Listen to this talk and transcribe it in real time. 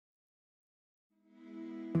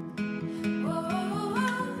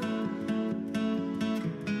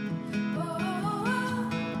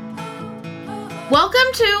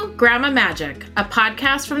Welcome to Grandma Magic, a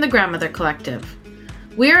podcast from the Grandmother Collective.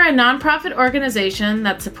 We are a nonprofit organization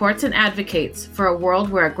that supports and advocates for a world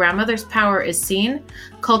where a grandmother's power is seen,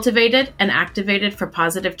 cultivated, and activated for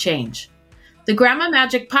positive change. The Grandma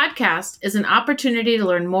Magic podcast is an opportunity to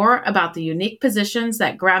learn more about the unique positions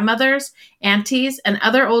that grandmothers, aunties, and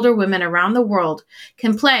other older women around the world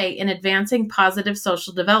can play in advancing positive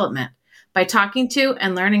social development by talking to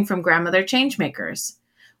and learning from grandmother changemakers.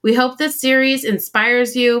 We hope this series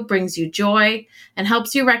inspires you, brings you joy, and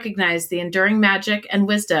helps you recognize the enduring magic and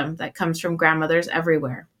wisdom that comes from grandmothers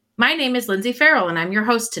everywhere. My name is Lindsay Farrell, and I'm your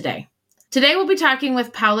host today. Today we'll be talking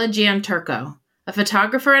with Paola Gianturco, a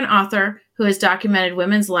photographer and author who has documented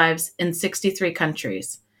women's lives in 63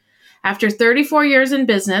 countries. After 34 years in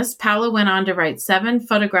business, Paola went on to write 7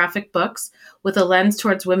 photographic books with a lens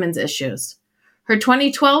towards women's issues. Her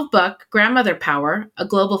 2012 book, Grandmother Power, A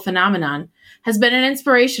Global Phenomenon, has been an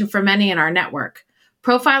inspiration for many in our network,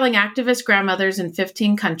 profiling activist grandmothers in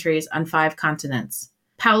 15 countries on 5 continents.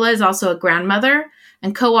 Paola is also a grandmother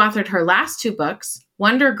and co-authored her last 2 books,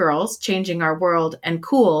 Wonder Girls, Changing Our World, and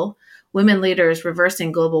Cool, Women Leaders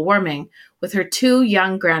Reversing Global Warming, with her 2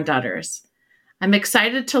 young granddaughters. I'm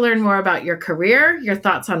excited to learn more about your career, your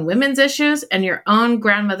thoughts on women's issues, and your own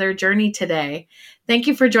grandmother journey today. Thank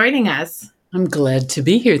you for joining us. I'm glad to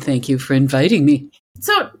be here. Thank you for inviting me.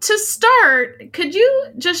 So to start, could you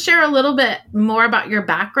just share a little bit more about your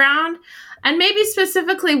background and maybe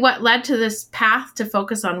specifically what led to this path to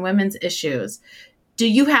focus on women's issues? Do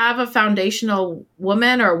you have a foundational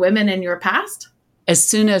woman or women in your past? As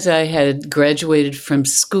soon as I had graduated from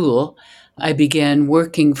school, I began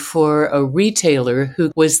working for a retailer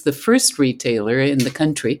who was the first retailer in the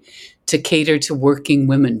country to cater to working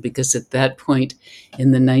women, because at that point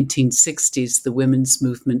in the 1960s, the women's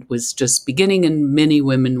movement was just beginning and many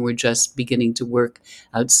women were just beginning to work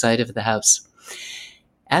outside of the house.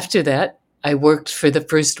 After that, I worked for the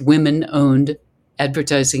first women-owned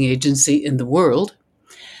advertising agency in the world.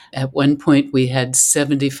 At one point, we had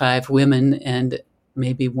 75 women and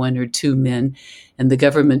maybe 1 or 2 men, and the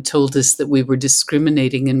government told us that we were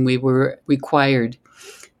discriminating and we were required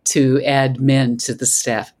to add men to the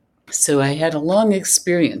staff. So I had a long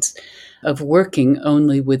experience of working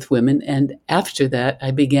only with women, and after that,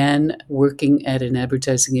 I began working at an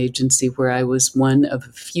advertising agency where I was one of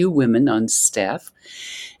a few women on staff,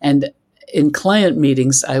 and in client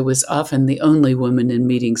meetings, I was often the only woman in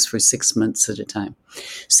meetings for 6 months at a time.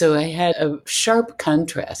 So I had a sharp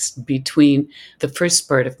contrast between the first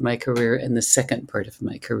part of my career and the second part of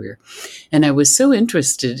my career. And I was so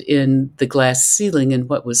interested in the glass ceiling and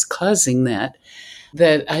what was causing that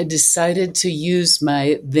I decided to use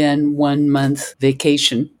my then 1-month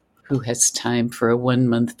vacation. Who has time for a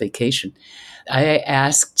 1-month vacation? I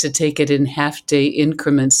asked to take it in half-day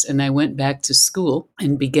increments, and I went back to school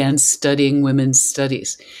and began studying women's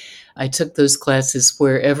studies. I took those classes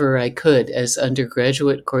wherever I could, as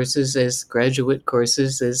undergraduate courses, as graduate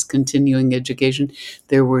courses, as continuing education.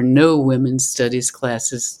 There were no women's studies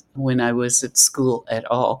classes when I was at school at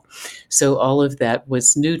all. So all of that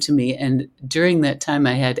was new to me. And during that time,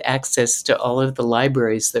 I had access to all of the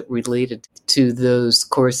libraries that related to those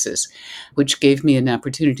courses, which gave me an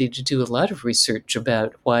opportunity to do a lot of research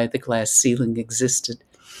about why the glass ceiling existed.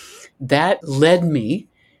 That led me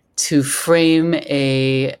to frame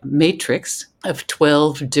a matrix of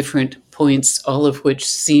 12 different points, all of which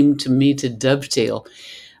seemed to me to dovetail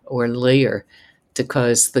or layer to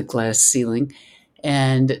cause the glass ceiling.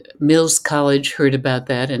 And Mills College heard about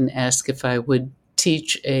that and asked if I would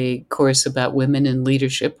teach a course about women in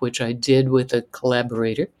leadership, which I did with a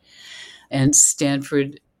collaborator. And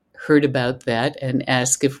Stanford heard about that and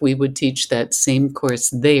asked if we would teach that same course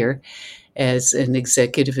there as an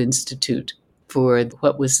executive institute for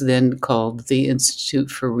what was then called the Institute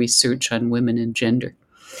for Research on Women and Gender,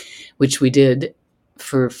 which we did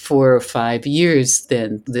for 4 or 5 years.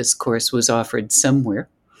 Then this course was offered somewhere.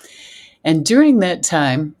 And during that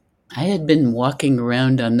time, I had been walking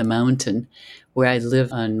around on the mountain where I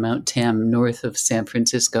live on Mount Tam, north of San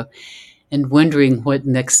Francisco, and wondering what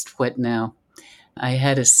next, what now. I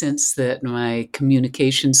had a sense that my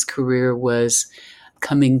communications career was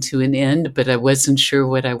coming to an end, but I wasn't sure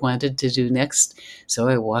what I wanted to do next. So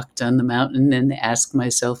I walked on the mountain and asked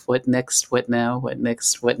myself, what next, what now, what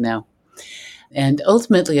next, what now? And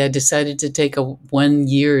ultimately, I decided to take a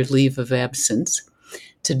 1-year leave of absence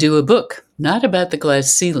to do a book, not about the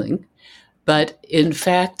glass ceiling, but in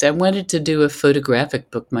fact, I wanted to do a photographic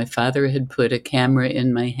book. My father had put a camera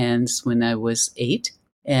in my hands when I was 8,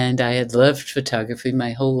 And I had loved photography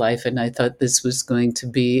my whole life, and I thought this was going to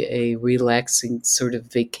be a relaxing sort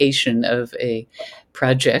of vacation of a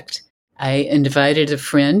project. I invited a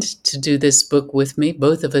friend to do this book with me.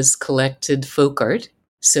 Both of us collected folk art.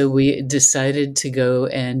 So we decided to go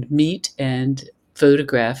and meet and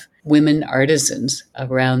photograph women artisans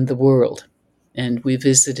around the world. And we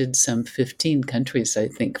visited some 15 countries, I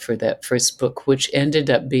think, for that first book, which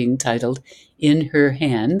ended up being titled In Her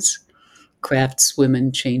Hands,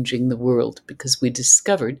 Craftswomen Changing the World, because we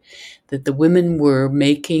discovered that the women were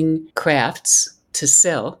making crafts to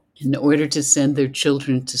sell in order to send their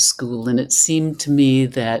children to school. And it seemed to me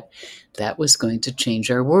that that was going to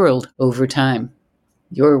change our world over time.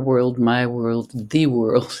 Your world, my world, the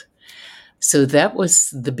world. So that was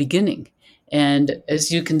the beginning. And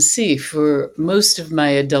as you can see, for most of my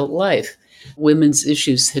adult life, women's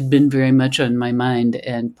issues had been very much on my mind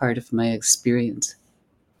and part of my experience.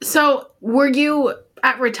 So were you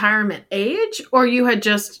at retirement age, or you had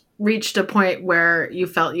just reached a point where you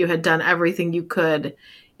felt you had done everything you could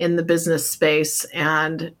in the business space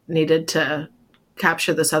and needed to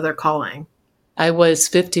capture this other calling? I was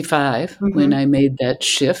 55 when I made that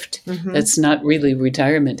shift. That's not really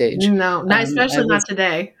retirement age. No, not, especially not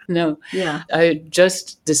today. No. Yeah. I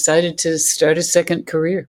just decided to start a second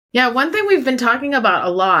career. Yeah, one thing we've been talking about a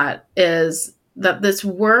lot is that this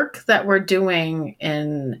work that we're doing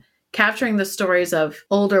in capturing the stories of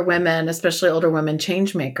older women, especially older women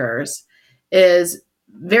change makers, is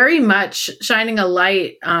very much shining a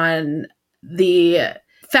light on the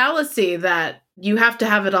fallacy that you have to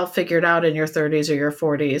have it all figured out in your 30s or your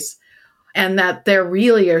 40s, and that there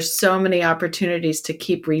really are so many opportunities to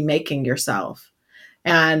keep remaking yourself.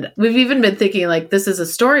 And we've even been thinking, like, this is a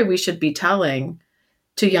story we should be telling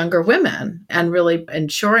to younger women and really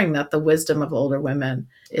ensuring that the wisdom of older women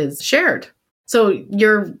is shared. So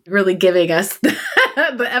you're really giving us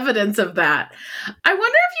the evidence of that. I wonder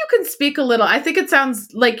if you can speak a little. I think it sounds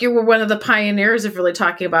like you were one of the pioneers of really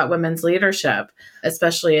talking about women's leadership,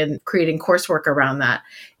 especially in creating coursework around that.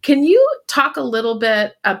 Can you talk a little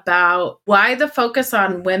bit about why the focus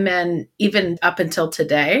on women, even up until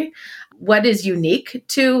today? What is unique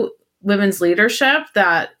to women's leadership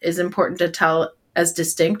that is important to tell as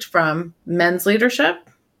distinct from men's leadership?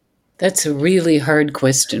 That's a really hard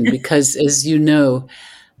question because, as you know,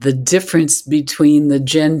 the difference between the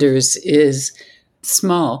genders is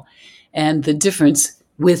small, and the difference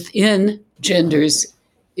within genders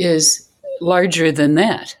is larger than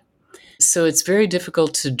that. So it's very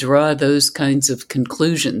difficult to draw those kinds of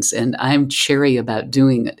conclusions, and I'm chary about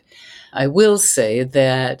doing it. I will say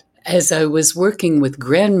that as I was working with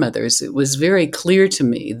grandmothers, it was very clear to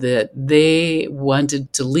me that they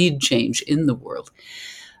wanted to lead change in the world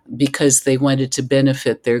because they wanted to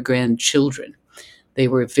benefit their grandchildren. They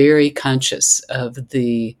were very conscious of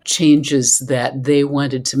the changes that they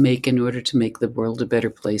wanted to make in order to make the world a better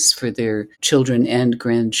place for their children and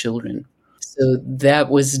grandchildren. So that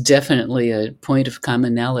was definitely a point of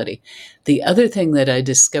commonality. The other thing that I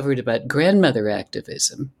discovered about grandmother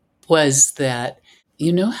activism was that,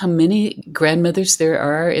 you know how many grandmothers there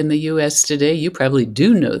are in the U.S. today? You probably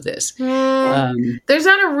do know this. There's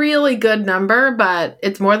not a really good number, but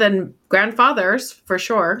it's more than grandfathers, for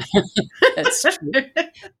sure. That's true.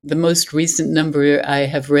 The most recent number I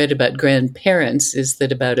have read about grandparents is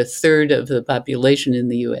that about a third of the population in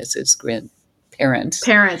the U.S. is grandparents.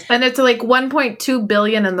 Parents. And it's like 1.2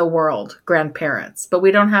 billion in the world, grandparents. But we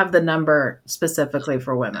don't have the number specifically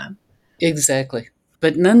for women. Exactly.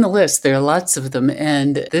 But nonetheless, there are lots of them,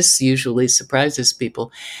 and this usually surprises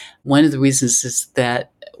people. One of the reasons is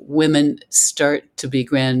that women start to be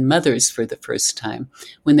grandmothers for the first time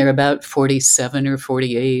when they're about 47 or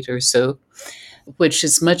 48 or so, which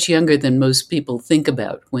is much younger than most people think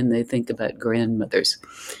about when they think about grandmothers.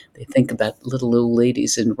 They think about little old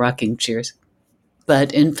ladies in rocking chairs.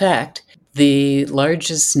 But in fact, the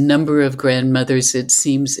largest number of grandmothers, it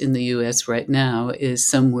seems, in the U.S. right now is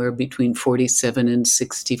somewhere between 47 and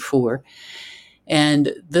 64.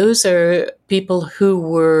 And those are people who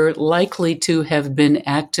were likely to have been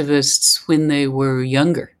activists when they were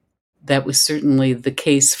younger. That was certainly the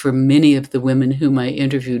case for many of the women whom I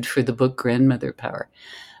interviewed for the book Grandmother Power.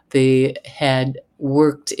 They had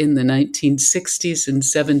worked in the 1960s and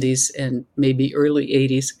 70s and maybe early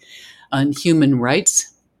 80s on human rights.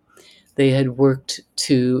 They had worked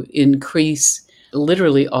to increase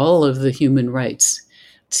literally all of the human rights,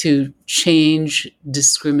 to change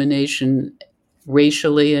discrimination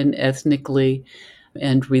racially and ethnically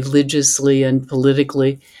and religiously and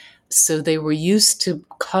politically. So they were used to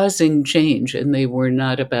causing change, and they were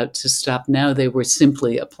not about to stop now. They were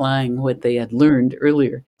simply applying what they had learned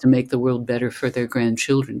earlier to make the world better for their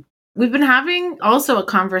grandchildren. We've been having also a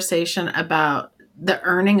conversation about the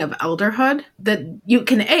earning of elderhood, that you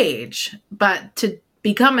can age, but to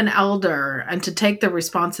become an elder and to take the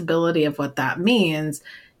responsibility of what that means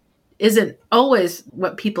isn't always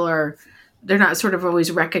what people are, they're not sort of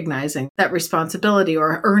always recognizing that responsibility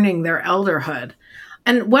or earning their elderhood.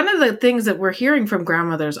 And one of the things that we're hearing from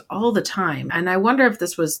grandmothers all the time, and I wonder if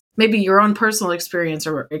this was maybe your own personal experience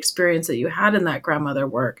or experience that you had in that grandmother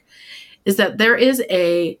work, is that there is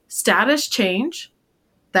a status change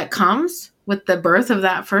that comes with the birth of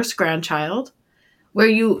that first grandchild, where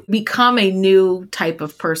you become a new type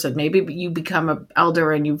of person. Maybe you become an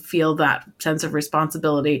elder and you feel that sense of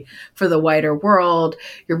responsibility for the wider world.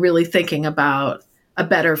 You're really thinking about a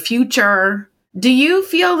better future. Do you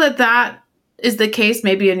feel that that is the case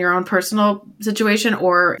maybe in your own personal situation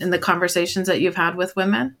or in the conversations that you've had with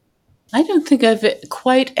women? I don't think I've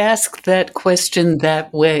quite asked that question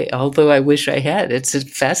that way, although I wish I had. It's a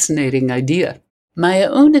fascinating idea. My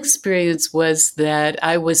own experience was that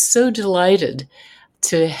I was so delighted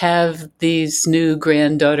to have these new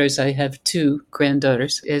granddaughters. I have 2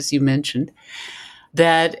 granddaughters, as you mentioned,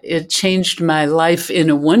 that it changed my life in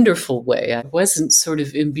a wonderful way. I wasn't sort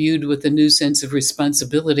of imbued with a new sense of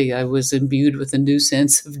responsibility. I was imbued with a new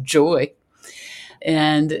sense of joy.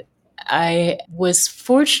 And I was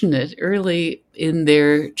fortunate early in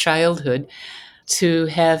their childhood to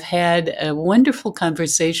have had a wonderful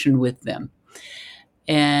conversation with them.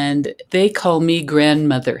 And they call me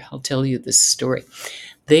grandmother. I'll tell you this story.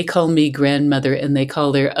 They call me grandmother, and they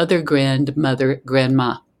call their other grandmother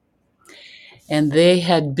grandma. And they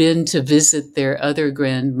had been to visit their other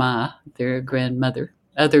grandma, their grandmother,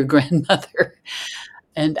 other grandmother.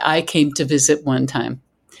 And I came to visit one time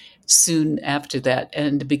soon after that.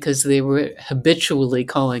 And because they were habitually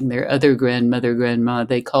calling their other grandmother grandma,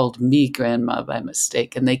 they called me grandma by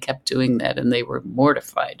mistake. And they kept doing that, and they were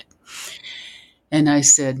mortified. And I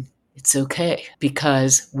said, it's okay,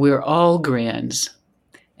 because we're all grands,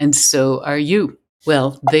 and so are you.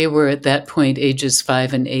 Well, they were at that point ages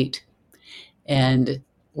 5 and 8. And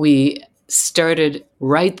we started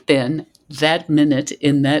right then, that minute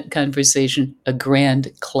in that conversation, a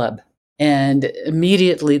grand club. And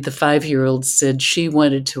immediately the 5-year-old said she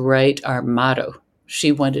wanted to write our motto.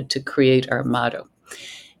 She wanted to create our motto.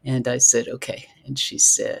 And I said, okay. And she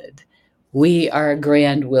said, we are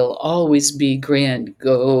grand, will always be grand.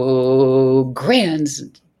 Go grands.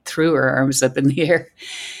 Threw her arms up in the air.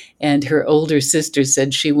 And her older sister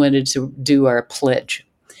said she wanted to do our pledge.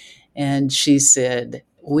 And she said,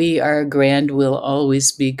 we are grand, will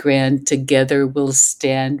always be grand. Together we'll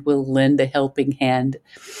stand, we'll lend a helping hand.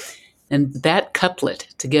 And that couplet,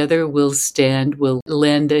 together we'll stand, we'll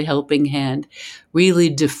lend a helping hand, really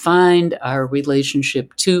defined our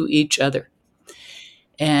relationship to each other.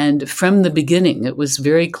 And from the beginning, it was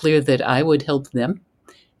very clear that I would help them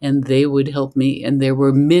and they would help me. And there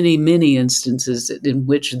were many, many instances in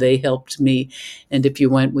which they helped me. And if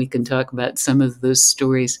you want, we can talk about some of those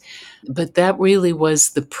stories. But that really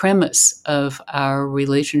was the premise of our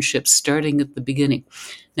relationship starting at the beginning.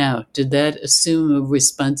 Now, did that assume a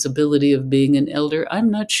responsibility of being an elder?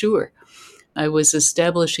 I'm not sure. I was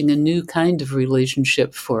establishing a new kind of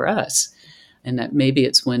relationship for us. And that maybe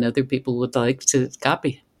it's one other people would like to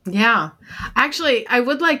copy. Yeah. Actually, I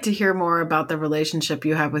would like to hear more about the relationship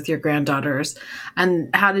you have with your granddaughters,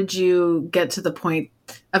 and how did you get to the point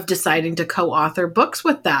of deciding to co-author books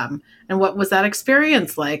with them? And what was that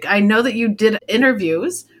experience like? I know that you did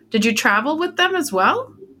interviews. Did you travel with them as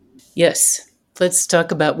well? Yes. Let's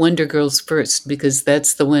talk about Wonder Girls first, because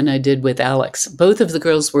that's the one I did with Alex. Both of the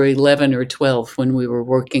girls were 11 or 12 when we were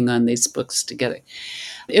working on these books together.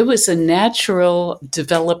 It was a natural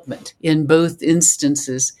development in both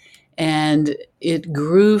instances, and it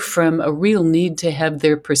grew from a real need to have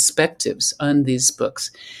their perspectives on these books.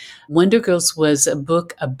 Wonder Girls was a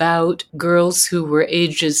book about girls who were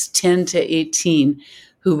ages 10 to 18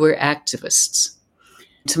 who were activists.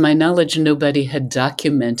 To my knowledge, nobody had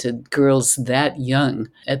documented girls that young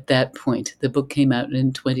at that point. The book came out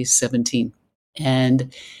in 2017.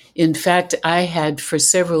 And in fact, I had for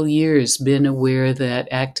several years been aware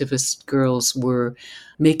that activist girls were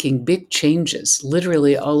making big changes,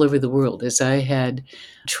 literally all over the world. As I had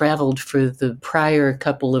traveled for the prior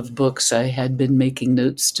couple of books, I had been making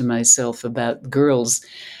notes to myself about girls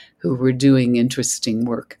who were doing interesting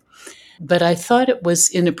work. But I thought it was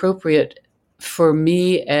inappropriate for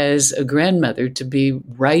me as a grandmother to be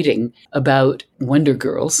writing about Wonder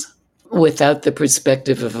Girls without the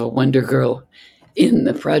perspective of a Wonder Girl in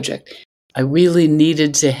the project. I really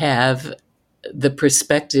needed to have the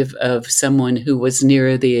perspective of someone who was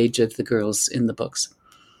nearer the age of the girls in the books.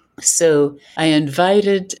 So I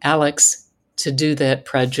invited Alex to do that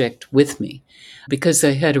project with me because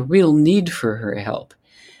I had a real need for her help.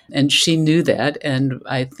 And she knew that, and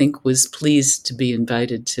I think was pleased to be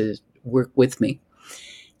invited to work with me.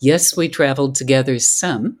 Yes, we traveled together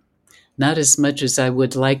some, not as much as I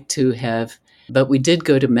would like to have, but we did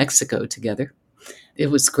go to Mexico together. It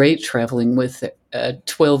was great traveling with a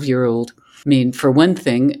 12-year-old. I mean, for one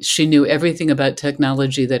thing, she knew everything about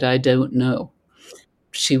technology that I don't know.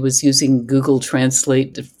 She was using Google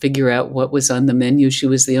Translate to figure out what was on the menu. She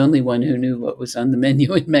was the only one who knew what was on the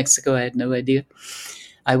menu in Mexico. I had no idea.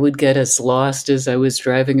 I would get as lost as I was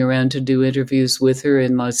driving around to do interviews with her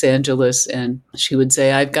in Los Angeles. And she would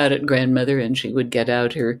say, "I've got it, grandmother." And she would get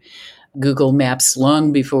out her Google Maps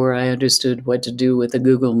long before I understood what to do with a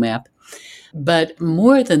Google map. But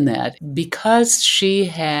more than that, because she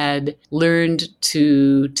had learned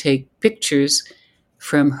to take pictures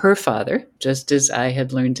from her father, just as I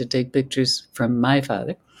had learned to take pictures from my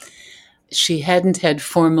father, she hadn't had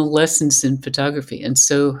formal lessons in photography. And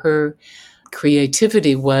so her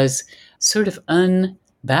creativity was sort of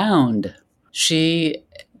unbound. She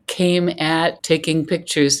came at taking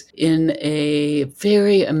pictures in a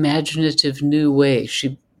very imaginative new way.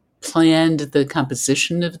 She planned the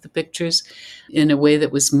composition of the pictures in a way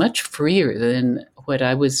that was much freer than what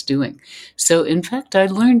I was doing. So, in fact, I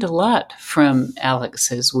learned a lot from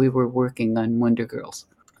Alex as we were working on Wonder Girls.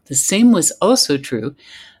 The same was also true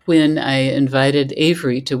when I invited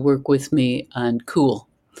Avery to work with me on Cool.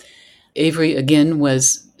 Avery, again,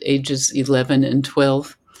 was ages 11 and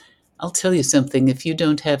 12. I'll tell you something, if you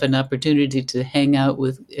don't have an opportunity to hang out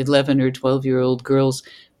with 11 or 12-year-old girls,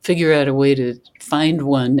 figure out a way to find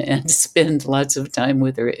one and spend lots of time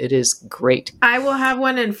with her. It is great. I will have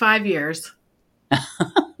one in 5 years.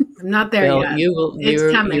 I'm not there Well, yet.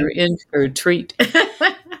 you're in for a treat.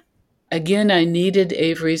 Again, I needed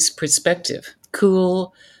Avery's perspective.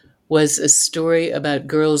 Cool was a story about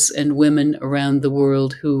girls and women around the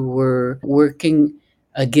world who were working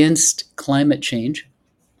against climate change.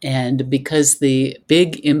 And because the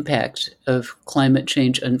big impact of climate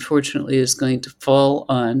change, unfortunately, is going to fall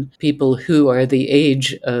on people who are the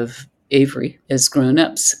age of Avery as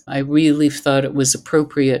grown-ups, I really thought it was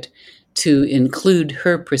appropriate to include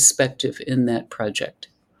her perspective in that project.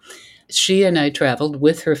 She and I traveled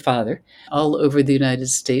with her father all over the United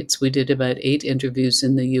States. We did about 8 interviews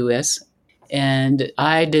in the U.S., and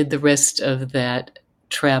I did the rest of that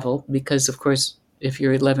travel because, of course, if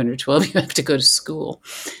you're 11 or 12, you have to go to school.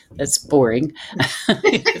 That's boring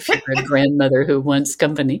if you're a grandmother who wants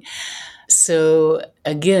company. So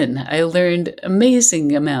again, I learned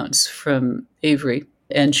amazing amounts from Avery,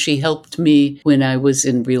 and she helped me when I was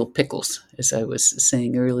in real pickles, as I was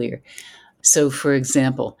saying earlier. So, for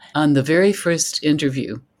example, on the very first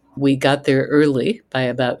interview, we got there early by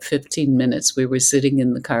about 15 minutes. We were sitting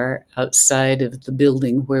in the car outside of the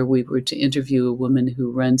building where we were to interview a woman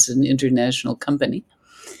who runs an international company.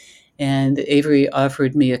 And Avery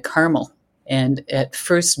offered me a caramel. And at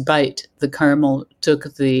first bite, the caramel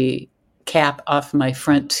took the cap off my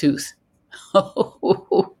front tooth.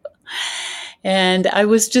 And I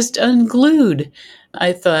was just unglued.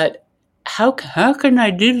 I thought, how can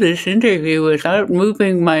I do this interview without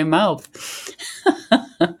moving my mouth?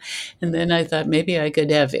 And then I thought maybe I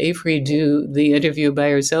could have Avery do the interview by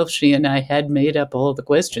herself. She and I had made up all the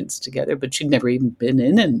questions together, but she'd never even been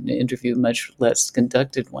in an interview, much less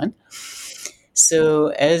conducted one. So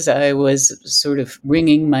as I was sort of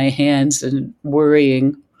wringing my hands and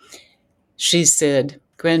worrying, she said,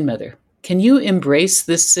 "Grandmother, can you embrace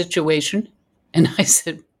this situation?" And I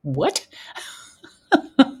said, "What?"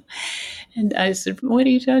 And I said, "What are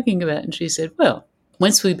you talking about?" And she said, "Well,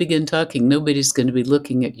 once we begin talking, nobody's going to be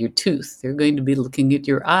looking at your tooth. They're going to be looking at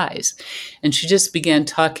your eyes." And she just began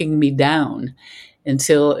talking me down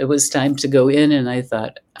until it was time to go in. And I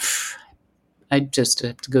thought, I just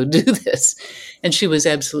have to go do this. And she was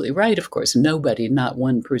absolutely right. Of course, nobody, not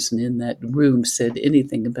one person in that room said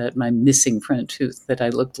anything about my missing front tooth, that I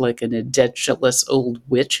looked like an edgeless old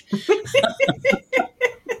witch.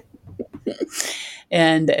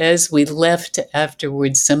 And as we left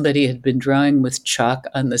afterwards, somebody had been drawing with chalk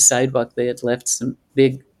on the sidewalk. They had left some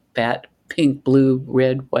big, fat, pink, blue,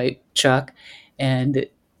 red, white chalk. And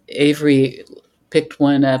Avery picked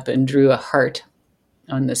one up and drew a heart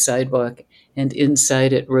on the sidewalk. And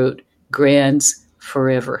inside it wrote, "Grands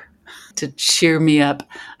forever," to cheer me up.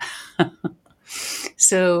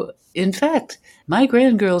 So, in fact, my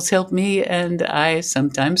grandgirls help me, and I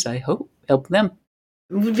sometimes, I hope, help them.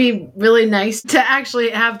 It would be really nice to actually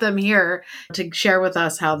have them here to share with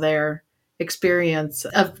us how their experience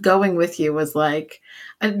of going with you was like.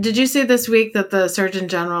 Did you see this week that the Surgeon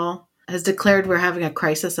General has declared we're having a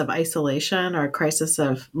crisis of isolation or a crisis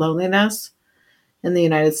of loneliness in the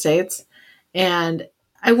United States? And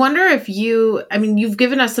I wonder if you've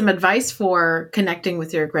given us some advice for connecting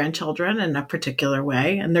with your grandchildren in a particular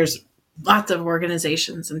way. And there's lots of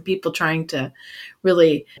organizations and people trying to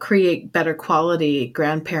really create better quality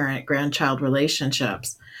grandparent-grandchild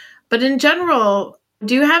relationships. But in general,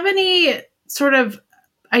 do you have any sort of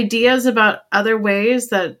ideas about other ways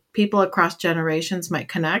that people across generations might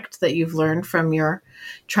connect that you've learned from your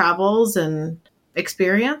travels and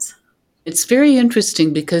experience? It's very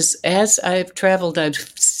interesting because as I've traveled, I've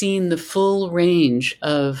seen the full range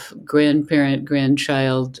of grandparent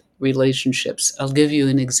grandchild relationships. I'll give you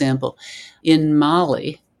an example. In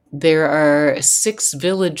Mali, there are 6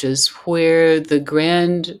 villages where the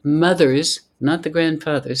grandmothers, not the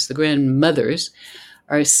grandfathers, the grandmothers,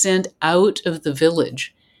 are sent out of the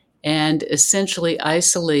village and essentially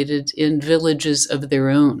isolated in villages of their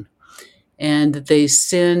own. And they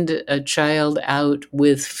send a child out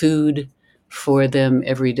with food for them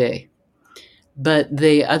every day. But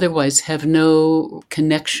they otherwise have no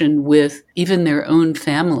connection with even their own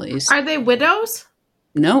families. Are they widows?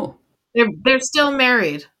 No. They're still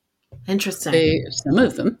married. Interesting. Some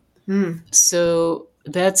of them. So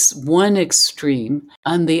that's one extreme.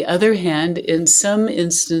 On the other hand, in some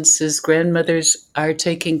instances, grandmothers are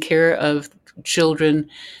taking care of children.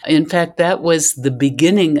 In fact, that was the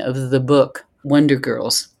beginning of the book, Wonder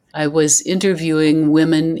Girls. I was interviewing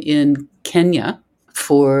women in Kenya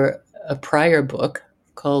for a prior book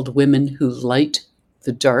called Women Who Light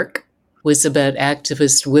the Dark. It was about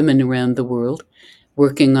activist women around the world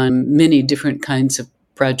working on many different kinds of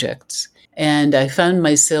projects. And I found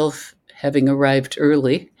myself, having arrived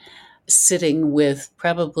early, sitting with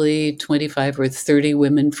probably 25 or 30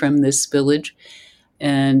 women from this village.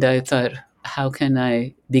 And I thought, how can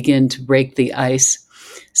I begin to break the ice?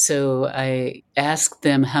 So I asked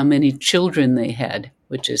them how many children they had,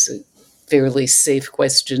 which is a fairly safe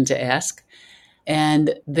question to ask.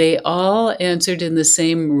 And they all answered in the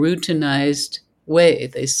same routinized way.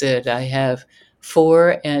 They said, I have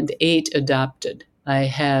 4 and 8 adopted. I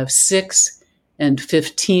have 6 and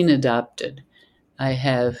 15 adopted. I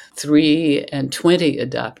have 3 and 20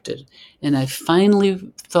 adopted. And I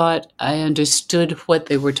finally thought I understood what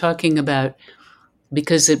they were talking about,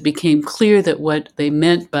 because it became clear that what they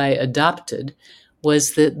meant by adopted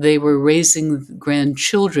was that they were raising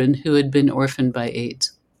grandchildren who had been orphaned by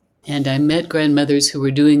AIDS. And I met grandmothers who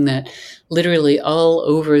were doing that literally all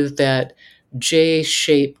over that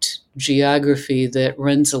J-shaped geography that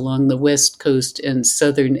runs along the west coast and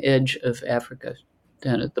southern edge of Africa,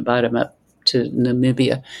 down at the bottom up to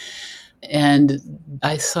Namibia. And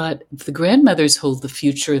I thought, the grandmothers hold the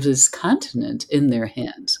future of this continent in their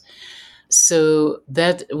hands. So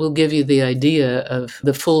that will give you the idea of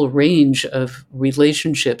the full range of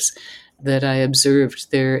relationships that I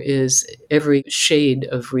observed. There is every shade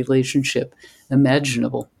of relationship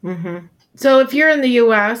imaginable. Mm-hmm. So if you're in the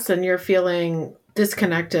U.S. and you're feeling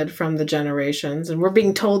disconnected from the generations, and we're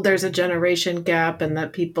being told there's a generation gap and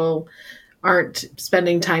that people aren't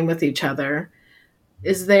spending time with each other,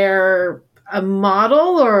 is there a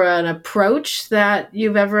model or an approach that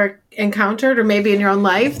you've ever encountered, or maybe in your own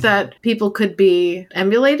life, that people could be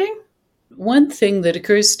emulating? One thing that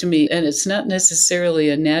occurs to me, and it's not necessarily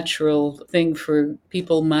a natural thing for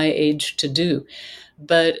people my age to do,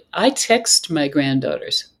 but I text my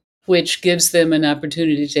granddaughters, which gives them an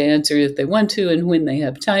opportunity to answer if they want to and when they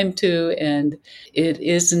have time to. And it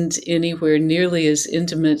isn't anywhere nearly as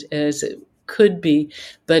intimate as it could be,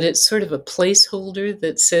 but it's sort of a placeholder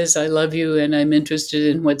that says, I love you and I'm interested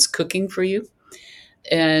in what's cooking for you.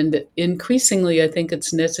 And increasingly, I think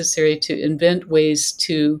it's necessary to invent ways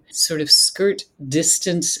to sort of skirt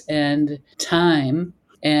distance and time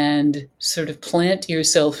and sort of plant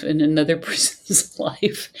yourself in another person's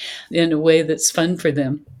life in a way that's fun for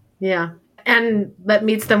them. Yeah. And that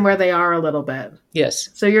meets them where they are a little bit. Yes.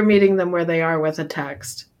 So you're meeting them where they are with a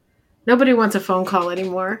text. Nobody wants a phone call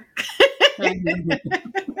anymore.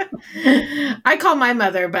 I call my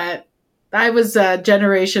mother, but I was a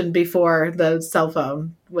generation before the cell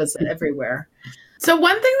phone was everywhere. So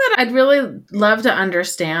one thing that I'd really love to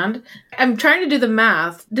understand, I'm trying to do the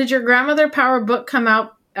math. Did your Grandmother Power book come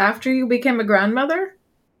out after you became a grandmother?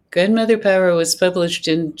 Grandmother Power was published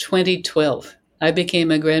in 2012. I became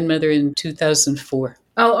a grandmother in 2004.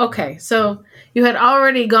 Oh, okay. So you had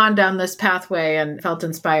already gone down this pathway and felt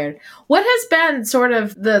inspired. What has been sort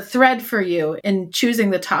of the thread for you in choosing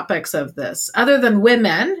the topics of this, other than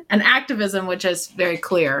women and activism, which is very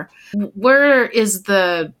clear? Where is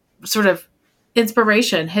the sort of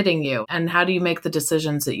inspiration hitting you, and how do you make the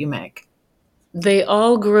decisions that you make? They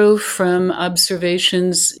all grow from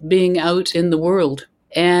observations being out in the world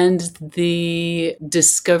and the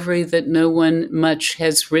discovery that no one much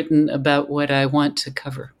has written about what I want to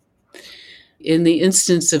cover. In the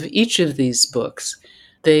instance of each of these books,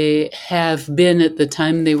 they have been, at the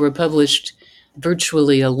time they were published,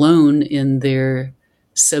 virtually alone in their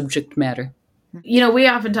subject matter. We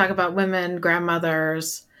often talk about women,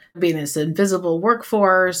 grandmothers, being this invisible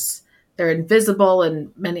workforce. They're invisible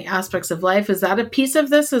in many aspects of life. Is that a piece of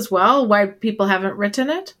this as well? Why people haven't written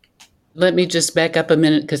it? Let me just back up a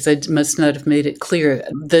minute because I must not have made it clear.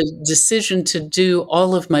 The decision to do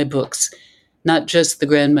all of my books, not just the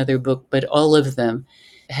grandmother book, but all of them,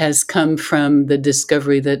 has come from the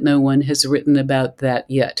discovery that no one has written about that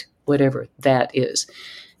yet, whatever that is.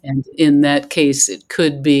 And in that case, it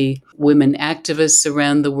could be women activists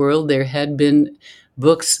around the world. There had been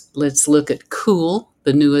books. Let's look at Cool,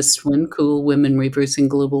 the newest one, Cool Women Reversing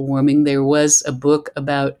Global Warming. There was a book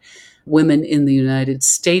about women in the United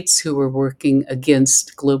States who were working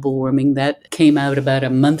against global warming. That came out about a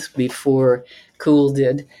month before Cool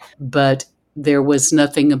did. But there was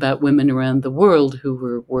nothing about women around the world who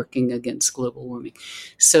were working against global warming.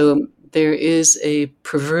 So there is a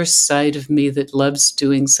perverse side of me that loves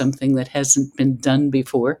doing something that hasn't been done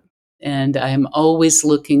before. And I'm always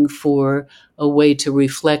looking for a way to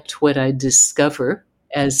reflect what I discover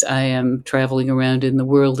as I am traveling around in the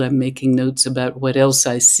world. I'm making notes about what else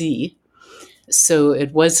I see. So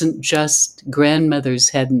it wasn't just grandmothers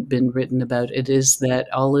hadn't been written about. It is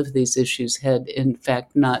that all of these issues had, in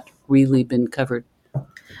fact, not really been covered.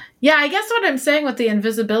 Yeah, I guess what I'm saying with the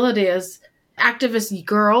invisibility is activist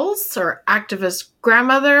girls or activist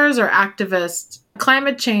grandmothers or activist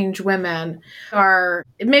climate change women are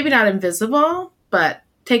maybe not invisible, but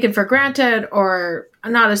taken for granted or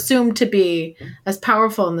not assumed to be as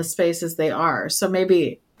powerful in the space as they are. So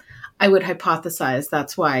maybe I would hypothesize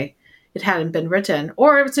that's why it hadn't been written,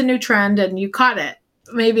 or it's a new trend and you caught it.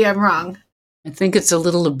 Maybe I'm wrong. I think it's a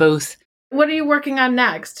little of both. What are you working on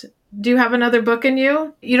next? Do you have another book in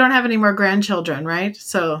you? You don't have any more grandchildren, right?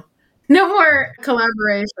 So no more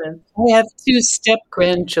collaboration. I have two step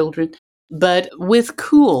grandchildren. But with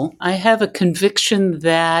Cool, I have a conviction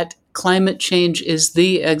that climate change is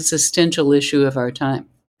the existential issue of our time.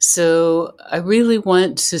 So I really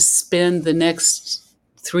want to spend the next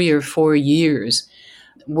 3 or 4 years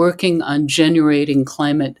working on generating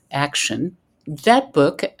climate action. That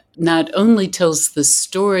book not only tells the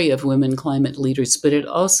story of women climate leaders, but it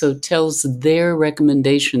also tells their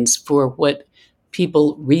recommendations for what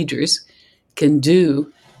people, readers, can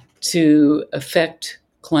do to affect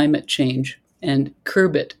climate change and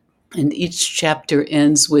curb it. And each chapter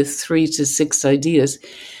ends with 3 to 6 ideas.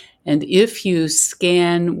 And if you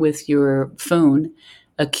scan with your phone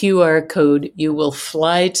a QR code, you will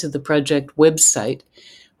fly to the project website,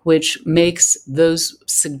 which makes those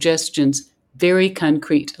suggestions very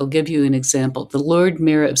concrete. I'll give you an example. The Lord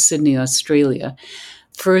Mayor of Sydney, Australia,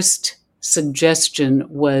 first suggestion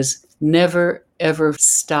was never, ever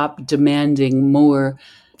stop demanding more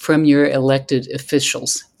from your elected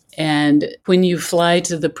officials. And when you fly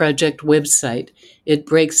to the project website, it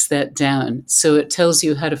breaks that down. So it tells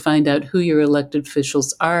you how to find out who your elected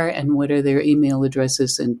officials are and what are their email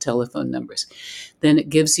addresses and telephone numbers. Then it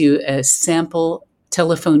gives you a sample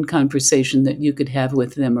telephone conversation that you could have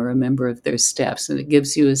with them or a member of their staff. And it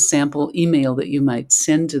gives you a sample email that you might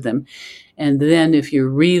send to them. And then if you're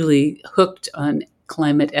really hooked on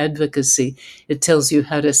climate advocacy, it tells you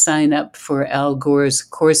how to sign up for Al Gore's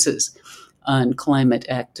courses on climate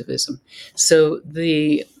activism. So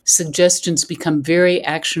the suggestions become very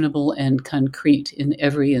actionable and concrete in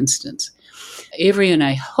every instance. Avery and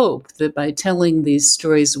I hope that by telling these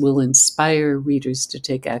stories will inspire readers to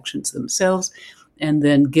take actions themselves and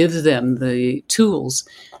then give them the tools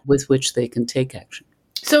with which they can take action.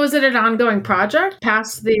 So is it an ongoing project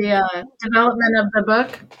past the development of the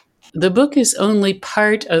book? The book is only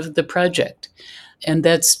part of the project, and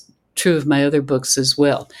that's true of my other books as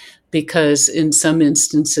well, because in some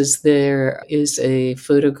instances there is a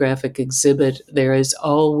photographic exhibit. There is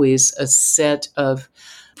always a set of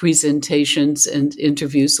presentations and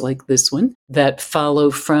interviews like this one that follow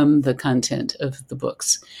from the content of the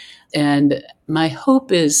books. And my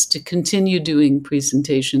hope is to continue doing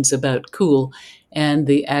presentations about Cool and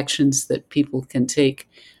the actions that people can take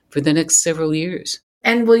for the next several years.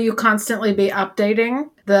 And will you constantly be updating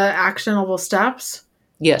the actionable steps?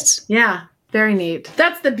 Yes. Yeah, very neat.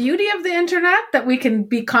 That's the beauty of the internet, that we can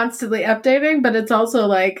be constantly updating, but it's also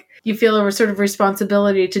like you feel a sort of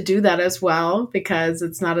responsibility to do that as well, because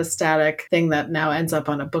it's not a static thing that now ends up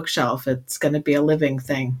on a bookshelf. It's going to be a living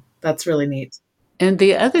thing. That's really neat. And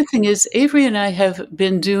the other thing is, Avery and I have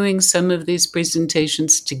been doing some of these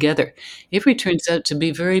presentations together. Avery turns out to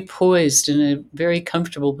be very poised and a very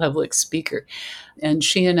comfortable public speaker. And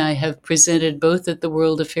she and I have presented both at the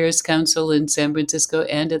World Affairs Council in San Francisco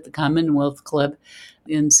and at the Commonwealth Club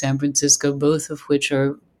in San Francisco, both of which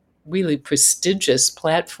are really prestigious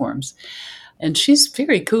platforms. And she's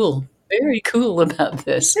very cool about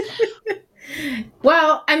this.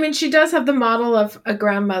 Well, I mean, she does have the model of a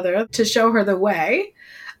grandmother to show her the way.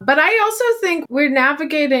 But I also think we're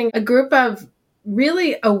navigating a group of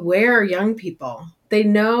really aware young people. They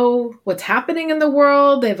know what's happening in the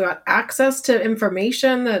world. They've got access to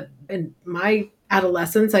information that in my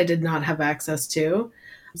adolescence I did not have access to.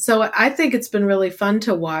 So I think it's been really fun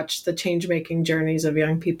to watch the change-making journeys of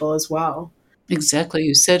young people as well. Exactly.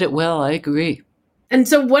 You said it well. I agree. And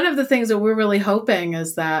so one of the things that we're really hoping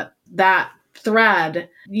is that thread,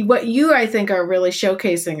 what you, I think, are really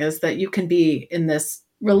showcasing is that you can be in this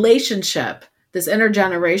relationship, this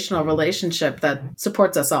intergenerational relationship that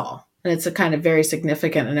supports us all. And it's a kind of very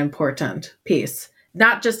significant and important piece,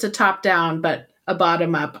 not just a top down, but a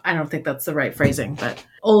bottom up. I don't think that's the right phrasing, but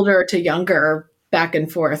older to younger, back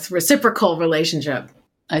and forth, reciprocal relationship.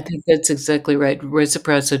 I think that's exactly right.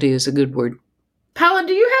 Reciprocity is a good word. Paola,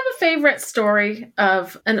 do you have a favorite story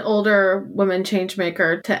of an older woman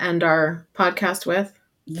changemaker to end our podcast with?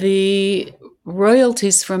 The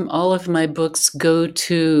royalties from all of my books go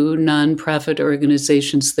to nonprofit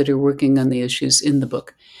organizations that are working on the issues in the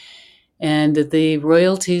book. And the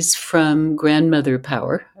royalties from Grandmother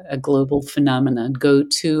Power, a global phenomenon, go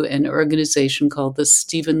to an organization called the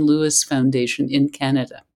Stephen Lewis Foundation in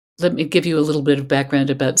Canada. Let me give you a little bit of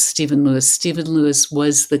background about Stephen Lewis. Stephen Lewis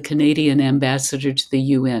was the Canadian ambassador to the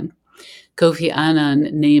UN. Kofi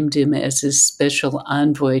Annan named him as his special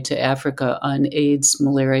envoy to Africa on AIDS,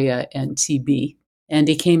 malaria, and TB. And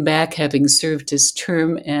he came back having served his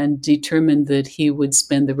term and determined that he would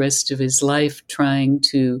spend the rest of his life trying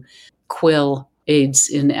to quell AIDS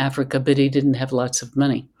in Africa, but he didn't have lots of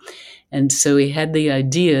money. And so he had the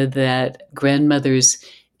idea that grandmothers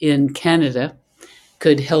in Canada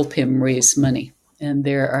could help him raise money. And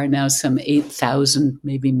there are now some 8,000,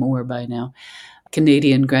 maybe more by now,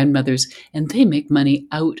 Canadian grandmothers, and they make money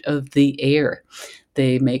out of the air.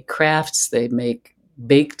 They make crafts, they make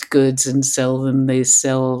baked goods and sell them. They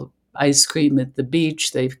sell ice cream at the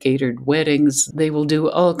beach. They've catered weddings. They will do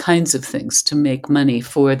all kinds of things to make money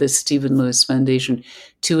for the Stephen Lewis Foundation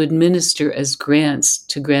to administer as grants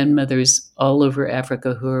to grandmothers all over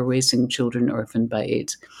Africa who are raising children orphaned by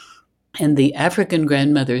AIDS. And the African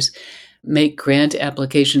grandmothers make grant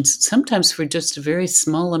applications, sometimes for just a very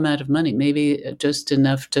small amount of money, maybe just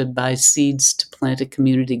enough to buy seeds to plant a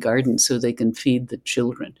community garden so they can feed the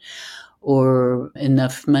children, or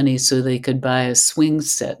enough money so they could buy a swing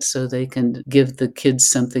set so they can give the kids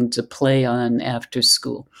something to play on after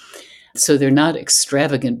school. So they're not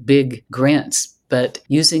extravagant big grants, but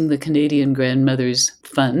using the Canadian grandmothers'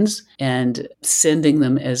 funds and sending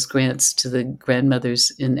them as grants to the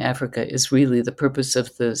grandmothers in Africa is really the purpose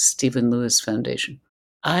of the Stephen Lewis Foundation.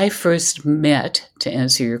 I first met, to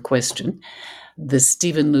answer your question, the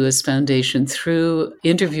Stephen Lewis Foundation through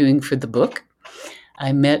interviewing for the book.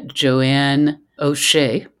 I met Joanne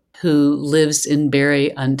O'Shea, who lives in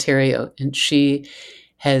Barrie, Ontario, and she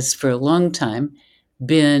has for a long time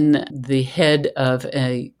been the head of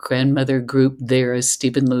a grandmother group there, a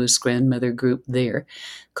Stephen Lewis grandmother group there,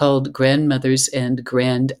 called Grandmothers and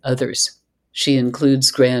Grand Others. She includes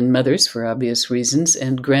grandmothers for obvious reasons,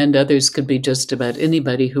 and grand others could be just about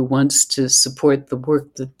anybody who wants to support the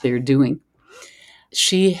work that they're doing.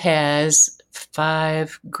 She has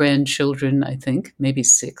 5 grandchildren, I think, maybe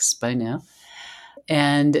 6 by now.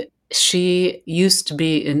 And she used to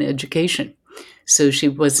be in education. So she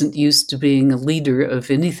wasn't used to being a leader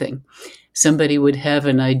of anything. Somebody would have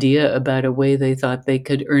an idea about a way they thought they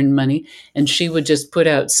could earn money, and she would just put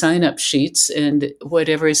out sign-up sheets, and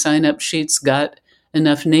whatever sign-up sheets got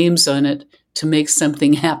enough names on it to make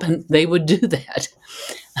something happen, they would do that.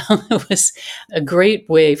 It was a great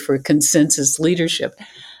way for consensus leadership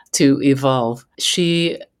to evolve.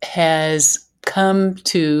 She has come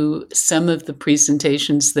to some of the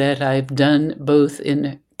presentations that I've done both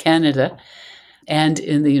in Canada and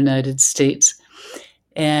in the United States.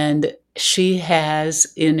 And she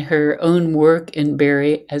has, in her own work in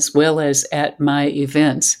Barrie, as well as at my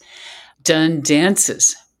events, done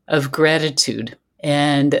dances of gratitude.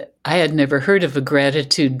 And I had never heard of a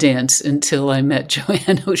gratitude dance until I met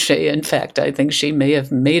Joanne O'Shea. In fact, I think she may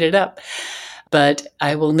have made it up. But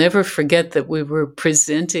I will never forget that we were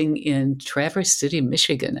presenting in Traverse City,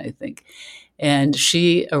 Michigan, I think. And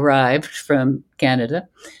she arrived from Canada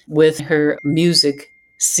with her music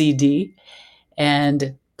CD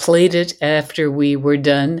and played it after we were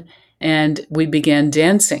done. And we began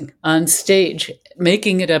dancing on stage,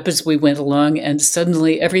 making it up as we went along. And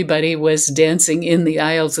suddenly everybody was dancing in the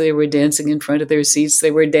aisles. They were dancing in front of their seats. They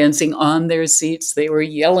were dancing on their seats. They were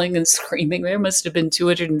yelling and screaming. There must have been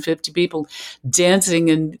 250 people dancing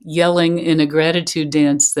and yelling in a gratitude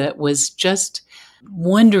dance that was just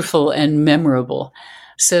wonderful and memorable.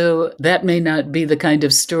 So that may not be the kind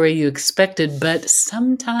of story you expected, but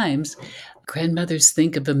sometimes grandmothers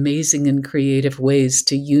think of amazing and creative ways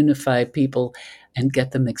to unify people and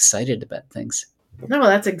get them excited about things. No,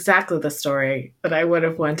 that's exactly the story that I would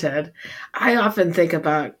have wanted. I often think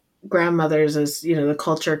about grandmothers as, the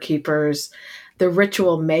culture keepers, the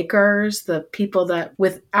ritual makers, the people that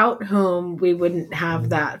without whom we wouldn't have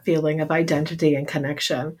that feeling of identity and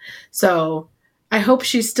connection. So I hope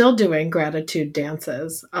she's still doing gratitude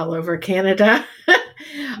dances all over Canada.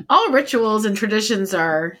 All rituals and traditions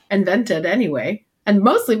are invented anyway, and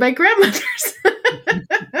mostly by grandmothers.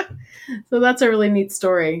 So that's a really neat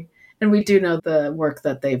story. And we do know the work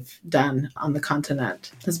that they've done on the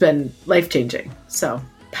continent has been life-changing. So,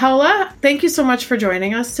 Paola, thank you so much for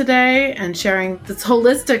joining us today and sharing this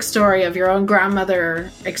holistic story of your own grandmother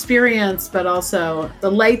experience, but also the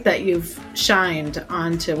light that you've shined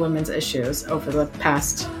onto women's issues over the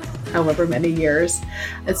past however many years.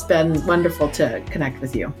 It's been wonderful to connect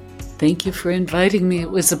with you. Thank you for inviting me. It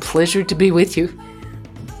was a pleasure to be with you.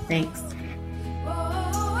 Thanks.